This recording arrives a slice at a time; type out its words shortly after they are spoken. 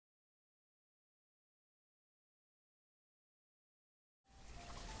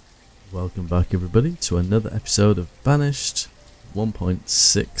Welcome back everybody to another episode of Banished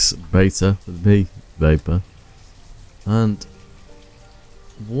 1.6 beta with me, Vapor. And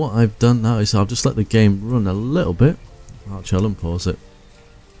what I've done now is I'll just let the game run a little bit. I'll unpause it.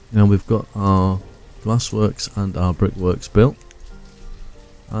 And we've got our glassworks and our brickworks built.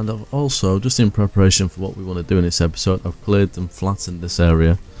 And I've also, just in preparation for what we want to do in this episode, I've cleared and flattened this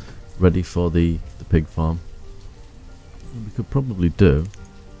area ready for the pig farm. And we could probably do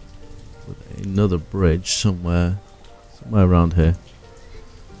with another bridge somewhere around here,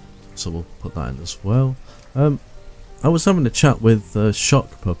 so we'll put that in as well. I was having a chat with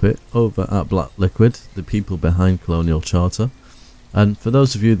Shock Puppet over at BlackLiquid, the people behind Colonial Charter, and for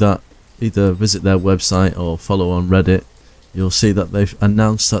those of you that either visit their website or follow on Reddit, you'll see that they've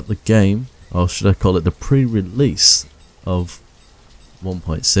announced that the game, or should I call it the pre-release of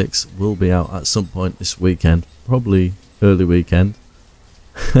 1.6, will be out at some point this weekend, probably early weekend.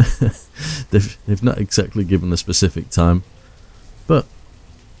 They've not exactly given a specific time, but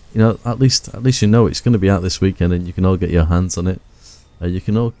you know, at least you know it's going to be out this weekend, and you can all get your hands on it. You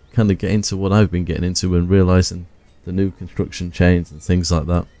can all kind of get into what I've been getting into and realizing the new construction chains and things like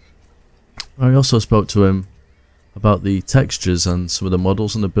that. I also spoke to him about the textures and some of the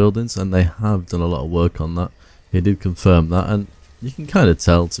models in the buildings, and they have done a lot of work on that. He did confirm that, and you can kind of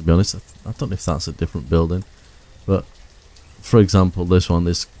tell, to be honest. I don't know if that's a different building, but for example, this one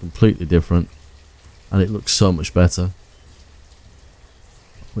is completely different, and it looks so much better,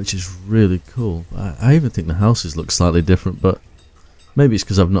 which is really cool. I even think the houses look slightly different, but maybe it's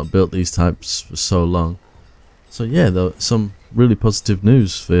because I've not built these types for so long. So yeah, though, some really positive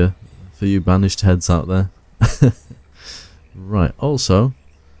news for you Banished heads out there. Right, also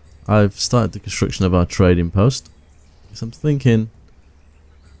I've started the construction of our trading post, because I'm thinking,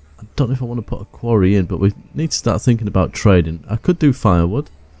 I don't know if I want to put a quarry in, but we need to start thinking about trading. I could do firewood,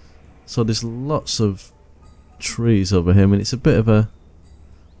 so there's lots of trees over here. I mean, it's a bit of a,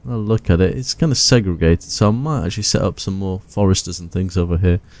 I'll look at it, it's kind of segregated, so I might actually set up some more foresters and things over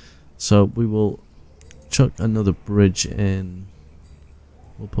here. So we will chuck another bridge in,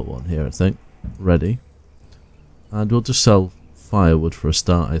 we'll put one here I think, ready, and we'll just sell firewood for a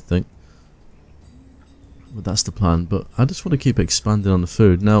start I think. But that's the plan, but I just want to keep expanding on the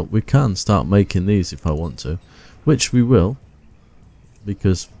food. Now we can start making these if I want to, which we will,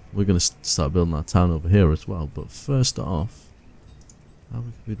 because we're going to start building our town over here as well. But first off,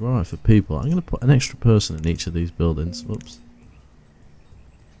 we'd right for people. I'm going to put an extra person in each of these buildings. Whoops.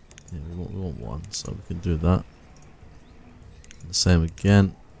 Yeah, we want one, so we can do that. The same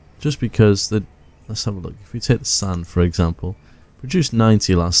again, just because the, let's have a look. If we take the sand for example, produced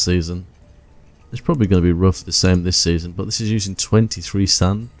 90 last season. It's probably going to be roughly the same this season, but this is using 23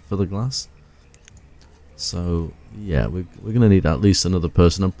 sand for the glass. So yeah, we're going to need at least another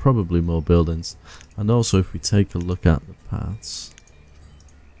person and probably more buildings. And also if we take a look at the paths.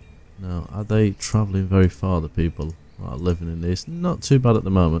 Now, are they travelling very far, the people that are living in these? Not too bad at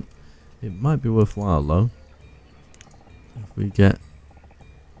the moment. It might be worthwhile though, if we get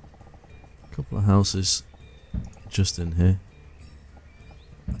a couple of houses just in here.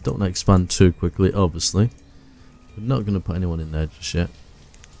 I don't want to expand too quickly, obviously. We're not going to put anyone in there just yet,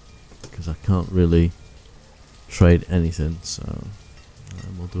 because I can't really trade anything. So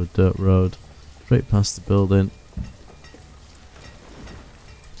we'll do a dirt road straight past the building.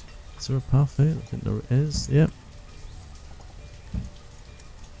 Is there a path here? I think there is. Yep.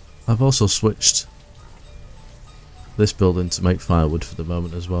 I've also switched this building to make firewood for the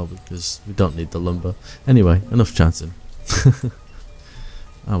moment as well, because we don't need the lumber. Anyway, enough chatting.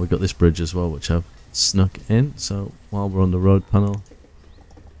 And we've got this bridge as well, which I've snuck in. So while we're on the road panel,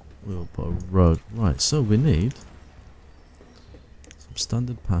 we'll put a road. Right, so we need some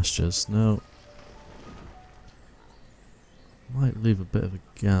standard pastures. Now, might leave a bit of a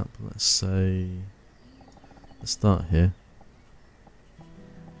gap. Let's say, let's start here.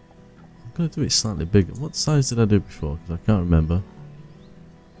 I'm going to do it slightly bigger. What size did I do before? Because I can't remember.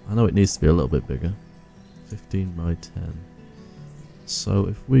 I know it needs to be a little bit bigger. 15 by 10. So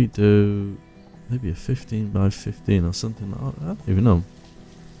if we do maybe a 15 by 15 or something, I don't even know.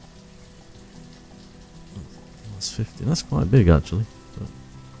 That's 15. That's quite big actually. But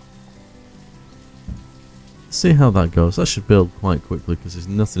let's see how that goes. That should build quite quickly because there's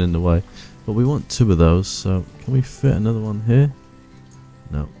nothing in the way. But we want two of those. So can we fit another one here?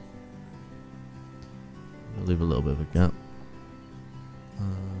 No. We'll leave a little bit of a gap.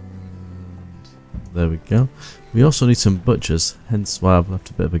 There we go. We also need some butchers, hence why I've left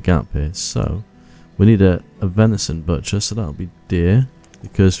a bit of a gap here. So we need a venison butcher, so that'll be deer,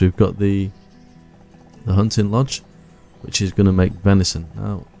 because we've got the hunting lodge, which is going to make venison.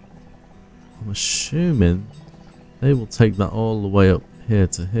 Now, I'm assuming they will take that all the way up here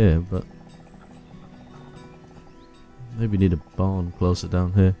to here, but maybe need a barn closer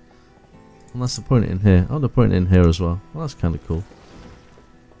down here. Unless they're putting it in here. Oh, they're putting it in here as well. Well, that's kind of cool.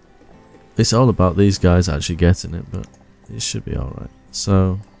 It's all about these guys actually getting it, but it should be alright.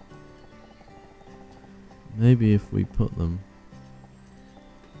 So, maybe if we put them...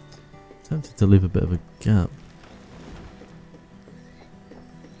 Tempted to leave a bit of a gap.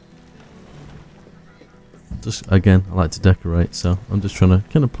 Just, again, I like to decorate, so I'm just trying to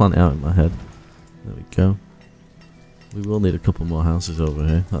kind of plan it out in my head. There we go. We will need a couple more houses over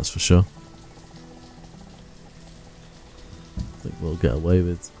here, that's for sure. I think we'll get away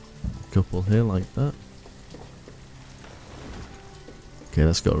with a couple here like that. Okay,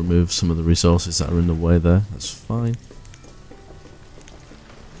 let's go remove some of the resources that are in the way there. That's fine.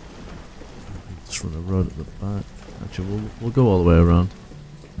 Just run a road at the back. Actually, we'll go all the way around.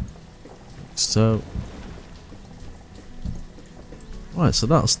 Like so. Right, so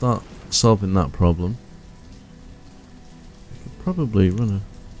that'll start solving that problem. We could probably run a... I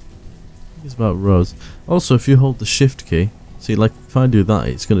think it's about roads. Also, if you hold the shift key, see, like if I do that,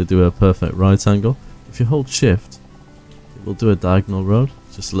 it's going to do a perfect right angle. If you hold shift, it will do a diagonal road.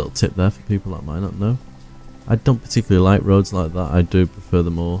 Just a little tip there for people that might not know. I don't particularly like roads like that. I do prefer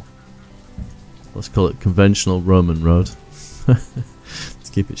the more, let's call it conventional Roman road.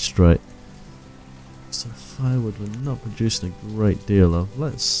 To keep it straight. So firewood we're not producing a great deal of.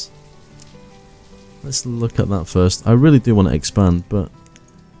 Let's look at that first. I really do want to expand, but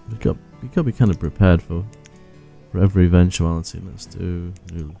we've got to be kind of prepared for every eventuality. Let's do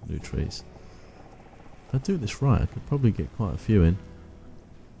new trees. If I do this right, I could probably get quite a few in.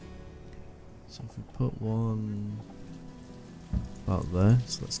 So if we put one about there,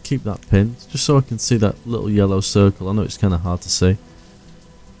 so let's keep that pinned, just so I can see that little yellow circle. I know it's kind of hard to see.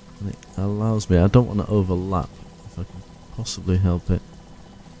 And it allows me, I don't want to overlap if I can possibly help it.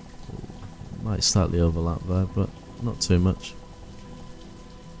 It might slightly overlap there, but not too much.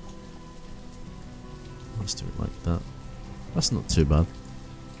 Let's do it like that. That's not too bad.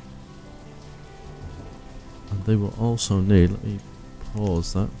 And they will also need, let me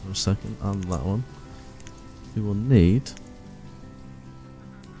pause that for a second, and that one. We will need...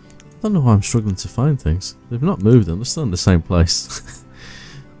 I don't know why I'm struggling to find things. They've not moved them, they're still in the same place.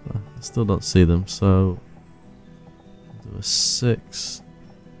 I still don't see them, so do a 6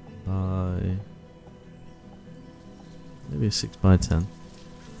 by maybe a 6 by 10,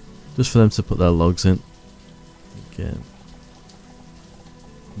 just for them to put their logs in. Again,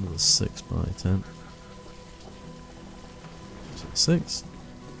 another 6 by 10. 6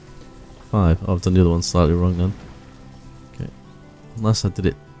 5. Oh, I've done the other one slightly wrong then. Okay, unless I did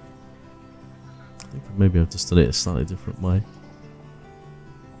it, I think maybe I've just done it a slightly different way.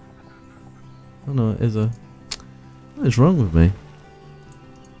 Oh no, it is a... What is wrong with me?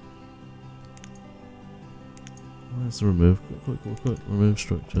 Where's the remove? Quick. Remove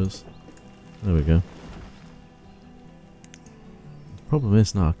structures. There we go. The problem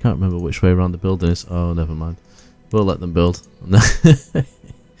is now, I can't remember which way around the building is. Oh, never mind. We'll let them build.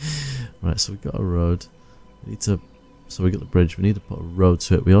 Right, so we've got a road. We need to... So we got the bridge. We need to put a road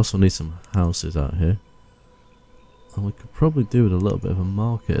to it. We also need some houses out here. And we could probably do with a little bit of a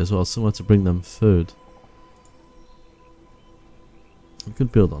market as well, somewhere to bring them food. We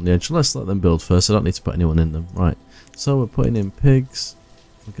could build on the edge. Let's let them build first. I don't need to put anyone in them. Right, so we're putting in pigs.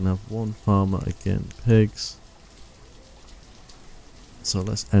 We can have one farmer again, pigs. So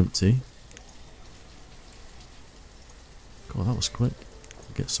let's empty. God, that was quick.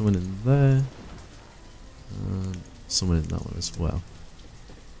 Get someone in there. And someone in that one as well.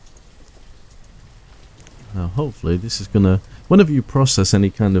 Now hopefully this is gonna, whenever you process any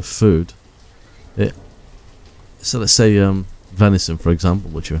kind of food, so let's say venison for example,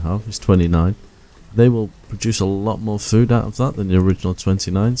 which you have is 29, they will produce a lot more food out of that than the original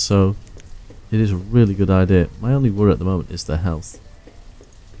 29, so it is a really good idea. My only worry at the moment is their health,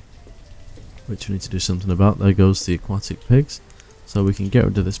 which we need to do something about. There goes the aquatic pigs, so we can get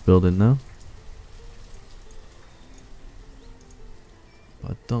rid of this building now.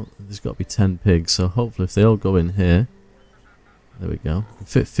 But I don't, there's got to be 10 pigs, so hopefully if they all go in here, there we go, I can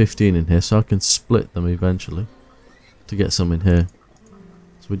fit 15 in here, so I can split them eventually to get some in here.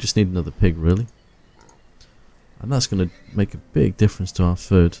 So we just need another pig really, and that's going to make a big difference to our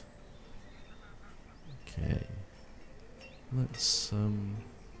food. Okay, let's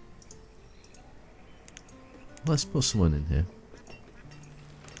put someone in here.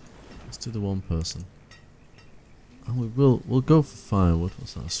 Let's do the one person. And we'll go for firewood.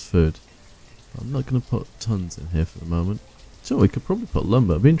 What's that? That's food. I'm not going to put tons in here for the moment. So we could probably put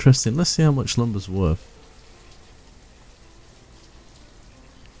lumber. It'd be interesting. Let's see how much lumber's worth.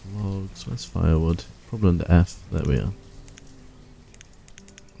 Logs, where's firewood? Probably under F. There we are.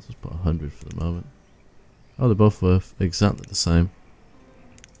 Let's just put 100 for the moment. Oh, they're both worth exactly the same.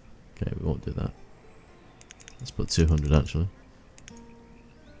 Okay, we won't do that. Let's put 200 actually.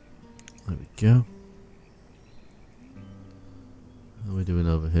 There we go. How are we doing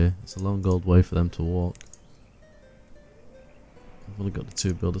over here? It's a long old way for them to walk. I've only got the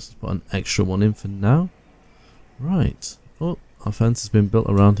 2 builders. Let's put an extra one in for now. Right. Oh, our fence has been built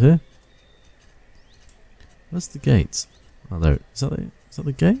around here. Where's the gate? Oh, there. Is that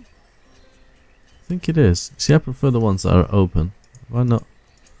the gate? I think it is. See, I prefer the ones that are open. Why not?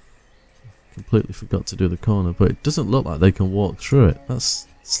 Completely forgot to do the corner, but it doesn't look like they can walk through it. That's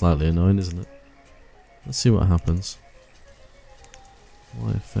slightly annoying, isn't it? Let's see what happens.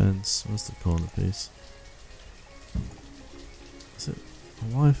 Wire fence. Where's the corner piece? Is it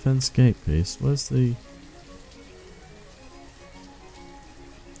a wire fence gate piece? Where's the...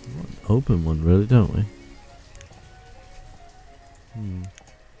 We want an open one, really, don't we?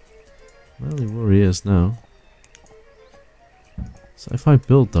 My only worry is now. So if I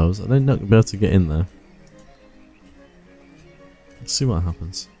build those, are they not going to be able to get in there? Let's see what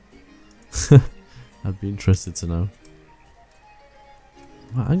happens. I'd be interested to know.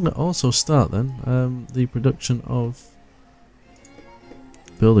 Right, I'm going to also start then the production of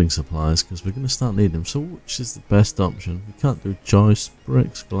building supplies, because we're going to start needing them. So which is the best option? We can't do joists,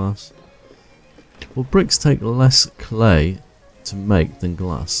 bricks, glass. Well, bricks take less clay to make than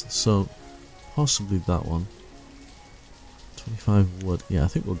glass, so possibly that one. 25 wood. Yeah, I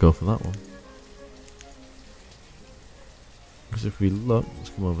think we'll go for that one. Because if we look, let's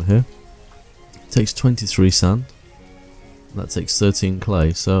come over here. It takes 23 sand. And that takes 13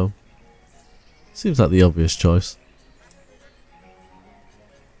 clay, so seems like the obvious choice.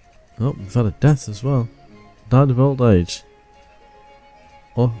 Oh, we've had a death as well. Died of old age.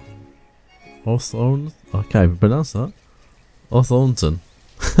 Oh, Orthorn? I can't even pronounce that. Orthornton.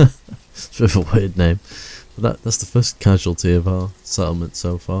 It's a bit of a weird name. But that's the first casualty of our settlement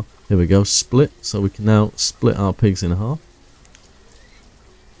so far. Here we go, split. So we can now split our pigs in half.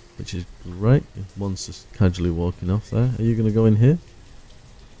 Which is great. One's just casually walking off there. Are you going to go in here?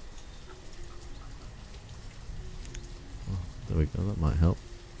 Oh, there we go, that might help.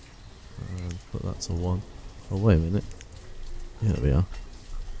 Put that to 1. Oh, wait a minute. Yeah, there we are.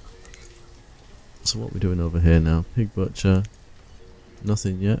 So what are we doing over here now? Pig butcher.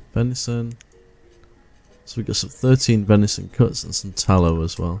 Nothing yet. Venison. So we've got some 13 venison cuts and some tallow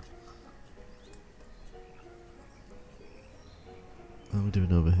as well. How are we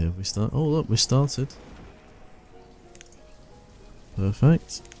doing over here? We start. Oh look, we started.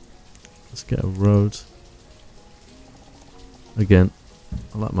 Perfect. Let's get a road. Again,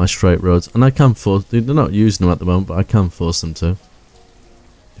 I like my straight roads, and I can force. They're not using them at the moment, but I can force them to,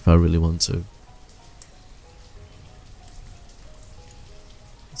 if I really want to.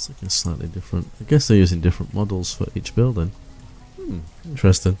 It's looking slightly different. I guess they're using different models for each building.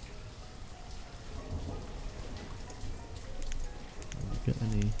 Interesting. Get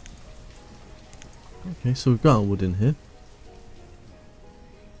any? Okay, so we've got our wood in here.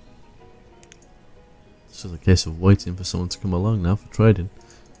 It's just a case of waiting for someone to come along now for trading.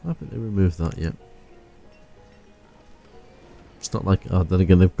 I don't think they removed that yet. It's not like, oh, then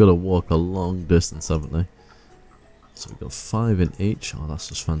again they've got to walk a long distance, haven't they? So we've got 5 in each. Oh, that's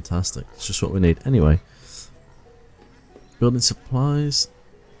just fantastic. It's just what we need. Anyway, building supplies.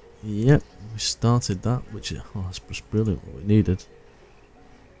 Yep, we started that, which is, oh, that's just brilliant. What we needed.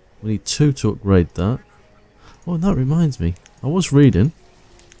 We need 2 to upgrade that. Oh, and that reminds me. I was reading,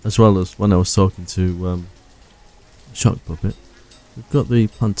 as well as when I was talking to Shock Puppet. We've got the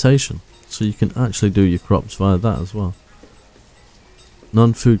plantation, so you can actually do your crops via that as well.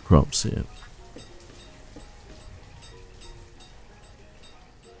 Non-food crops here.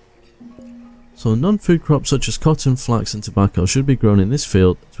 So non-food crops such as cotton, flax and tobacco should be grown in this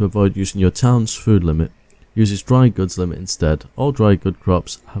field to avoid using your town's food limit. Use its dry goods limit instead. All dry good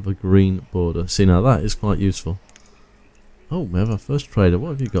crops have a green border. See, now that is quite useful. Oh, we have our first trader. What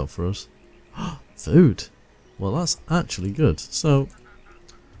have you got for us? Food. Well, that's actually good. So,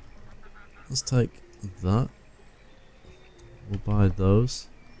 let's take that. We'll buy those.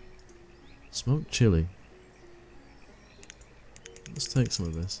 Smoked chili. Let's take some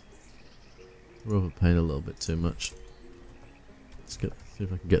of this. We're overpaying a little bit too much. Let's see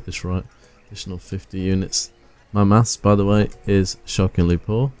if I can get this right. Additional 50 units. My maths, by the way, is shockingly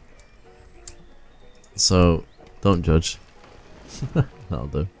poor. So, don't judge. That'll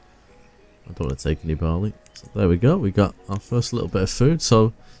do. I don't want to take any barley. So there we go, we got our first little bit of food,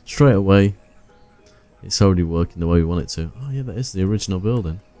 so straight away it's already working the way we want it to. Oh yeah, that is the original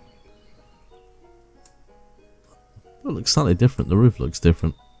building. Oh, it looks slightly different, the roof looks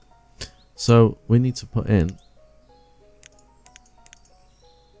different. So we need to put in,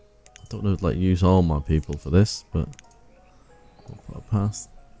 I don't know, like use all my people for this, but we'll put a path.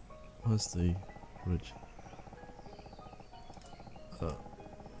 Where's the bridge?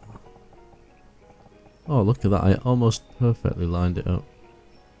 Oh, look at that, I almost perfectly lined it up.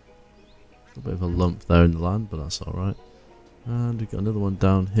 A bit of a lump there in the land, but that's alright. And we've got another one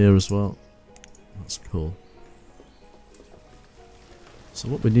down here as well. That's cool. So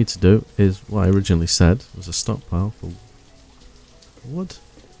what we need to do is what I originally said was a stockpile for wood.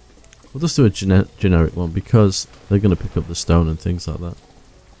 We'll just do a generic one because they're going to pick up the stone and things like that.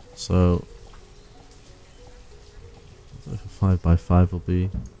 So 5x5 will be,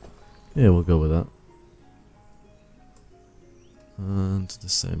 yeah, we'll go with that. And the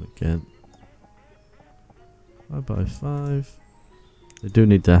same again. 5x5. They do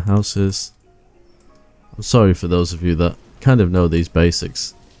need their houses. I'm sorry for those of you that kind of know these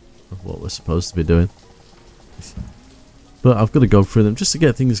basics of what we're supposed to be doing. But I've got to go through them just to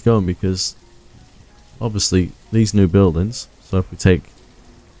get things going because obviously these new buildings, so if we take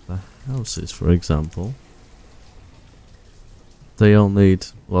the houses for example, they all need,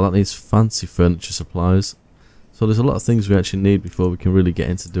 well that needs fancy furniture supplies. So there's a lot of things we actually need before we can really get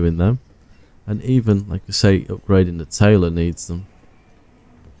into doing them. And even, like I say, upgrading the tailor needs them.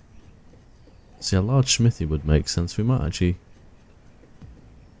 See, a large smithy would make sense. We might actually...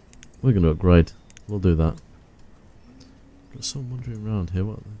 We're going to upgrade. We'll do that. Got someone wandering around here.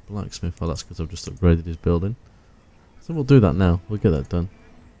 What? The blacksmith? Oh, that's because I've just upgraded his building. So we'll do that now. We'll get that done.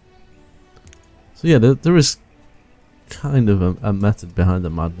 So yeah, there is kind of a method behind the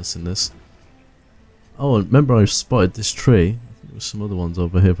madness in this. Oh, and remember I spotted this tree. There's some other ones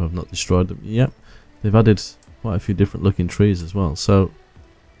over here if I've not destroyed them. Yep, they've added quite a few different looking trees as well, so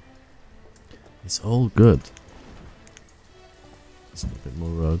it's all good. Let's get a bit more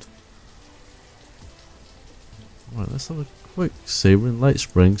road. Right, let's have a quick see. We're in late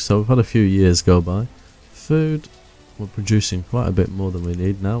spring, so we've had a few years go by. Food, we're producing quite a bit more than we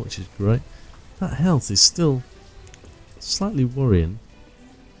need now, which is great. That health is still slightly worrying.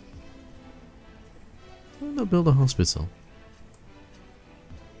 Why not build a hospital?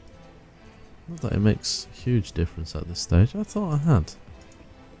 Not that it makes a huge difference at this stage. I thought I had.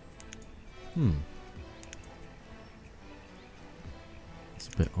 It's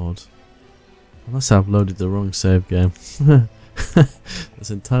a bit odd. Unless I've loaded the wrong save game. That's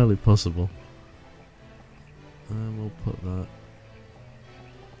entirely possible. And we'll put that...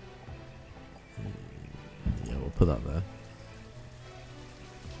 Yeah, we'll put that there.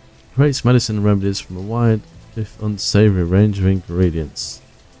 Creates medicine and remedies from a wide, if unsavory range of ingredients.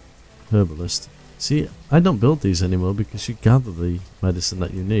 Herbalist. See, I don't build these anymore because you gather the medicine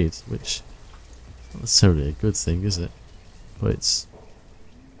that you need, which is not necessarily a good thing, is it? But it's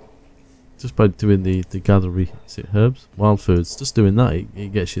just by doing the gathery, is it herbs? Wild foods, just doing that,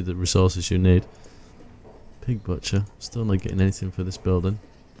 it gets you the resources you need. Pig butcher, still not getting anything for this building.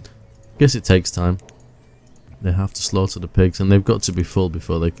 Guess it takes time. They have to slaughter the pigs and they've got to be full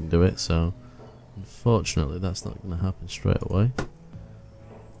before they can do it, so unfortunately that's not going to happen straight away.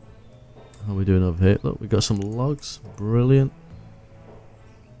 How are we doing over here? Look, we got some logs. Brilliant.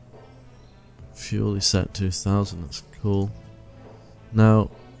 Fuel is set 2000. That's cool. Now,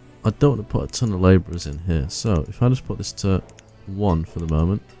 I don't want to put a ton of labourers in here. So, if I just put this to 1 for the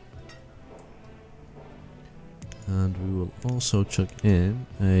moment. And we will also chuck in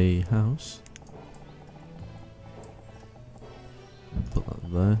a house. Put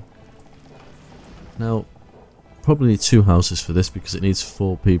that there. Now, probably need 2 houses for this because it needs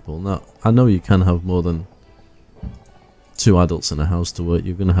 4 people. Now, I know you can have more than 2 adults in a house to work.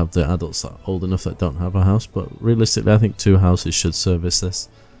 You're going to have the adults that are old enough that don't have a house, but realistically I think 2 houses should service this,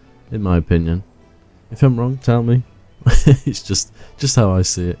 in my opinion. If I'm wrong, tell me. It's just how I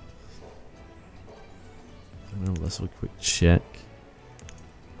see it. Now let's have a quick check.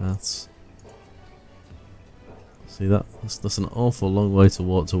 Paths. See that's an awful long way to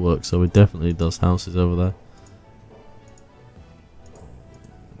walk to work, so we definitely need those houses over there.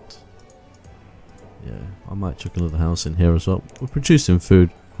 Yeah, I might chuck another house in here as well. We're producing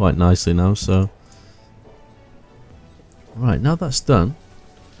food quite nicely now, so... Right, now that's done,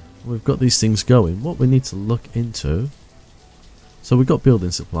 we've got these things going, what we need to look into... So we've got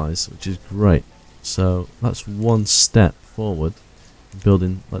building supplies, which is great. So that's one step forward,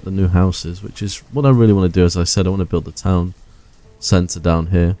 building like the new houses, which is what I really want to do. As I said, I want to build the town centre down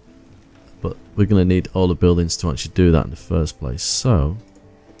here. but we're going to need all the buildings to actually do that in the first place. So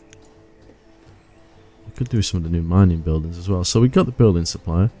we could do some of the new mining buildings as well. So we got the building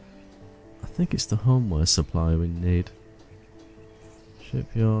supplier. I think it's the homeware supplier we need.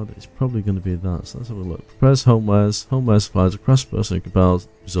 Shipyard, it's probably going to be that. So let's have a look. Prepares homewares. Homeware supplies a craftsperson who compels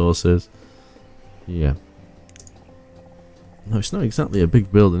resources. Yeah. No, it's not exactly a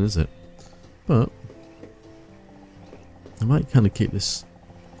big building, is it? But I might kind of keep this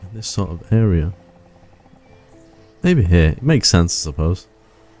in this sort of area. Maybe here. It makes sense, I suppose.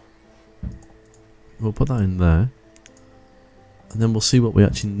 We'll put that in there. And then we'll see what we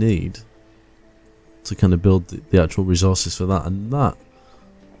actually need to kind of build the actual resources for that. And that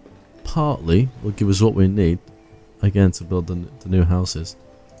partly will give us what we need, again, to build the new houses.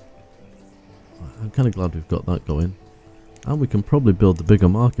 I'm kind of glad we've got that going. And we can probably build the bigger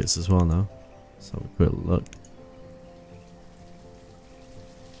markets as well now. Let's have a quick look.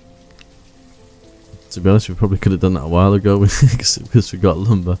 To be honest, we probably could have done that a while ago because we got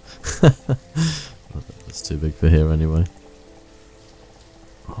lumber. That's too big for here anyway.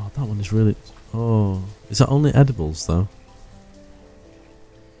 Oh, that one is really... Oh, is that only edibles though?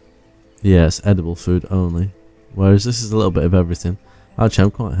 Yes, edible food only. Whereas this is a little bit of everything. Actually,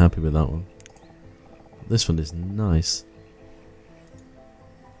 I'm quite happy with that one. This one is nice.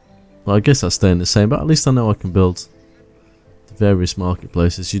 Well, I guess that's staying the same, but at least I know I can build the various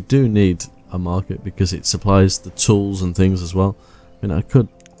marketplaces. You do need a market because it supplies the tools and things as well. I mean, I could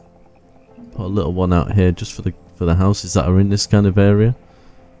put a little one out here just for the houses that are in this kind of area.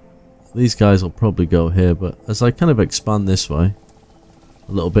 These guys will probably go here, but as I kind of expand this way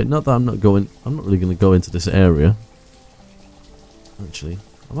a little bit, not that I'm not really going to go into this area. Actually,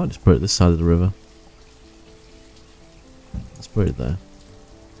 I might just put it this side of the river. Let's put it there.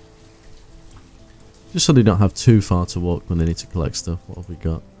 Just so they don't have too far to walk when they need to collect stuff. What have we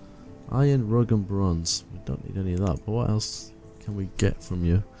got? Iron, rug and bronze. We don't need any of that, but what else can we get from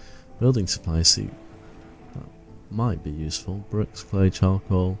you? Building supplies, see, that might be useful. Bricks, clay,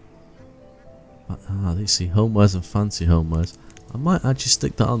 charcoal. They see homewares and fancy homewares. I might actually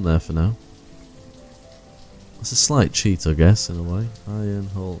stick that on there for now. It's a slight cheat, I guess, in a way. Iron,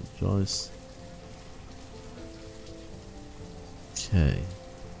 hull, joist. Okay.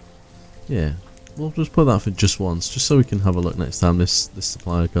 Yeah. We'll just put that for just once, just so we can have a look next time this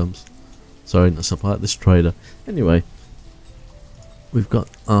supplier comes. Sorry, not supplier, this trader. Anyway, we've got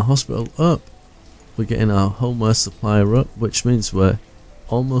our hospital up. We're getting our homeware supplier up, which means we're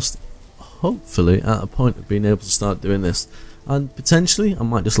almost, hopefully, at a point of being able to start doing this. And potentially, I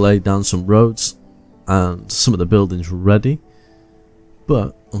might just lay down some roads and some of the buildings ready.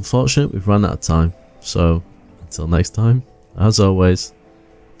 But, unfortunately, we've run out of time. So, until next time, as always,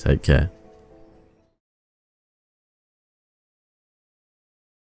 take care.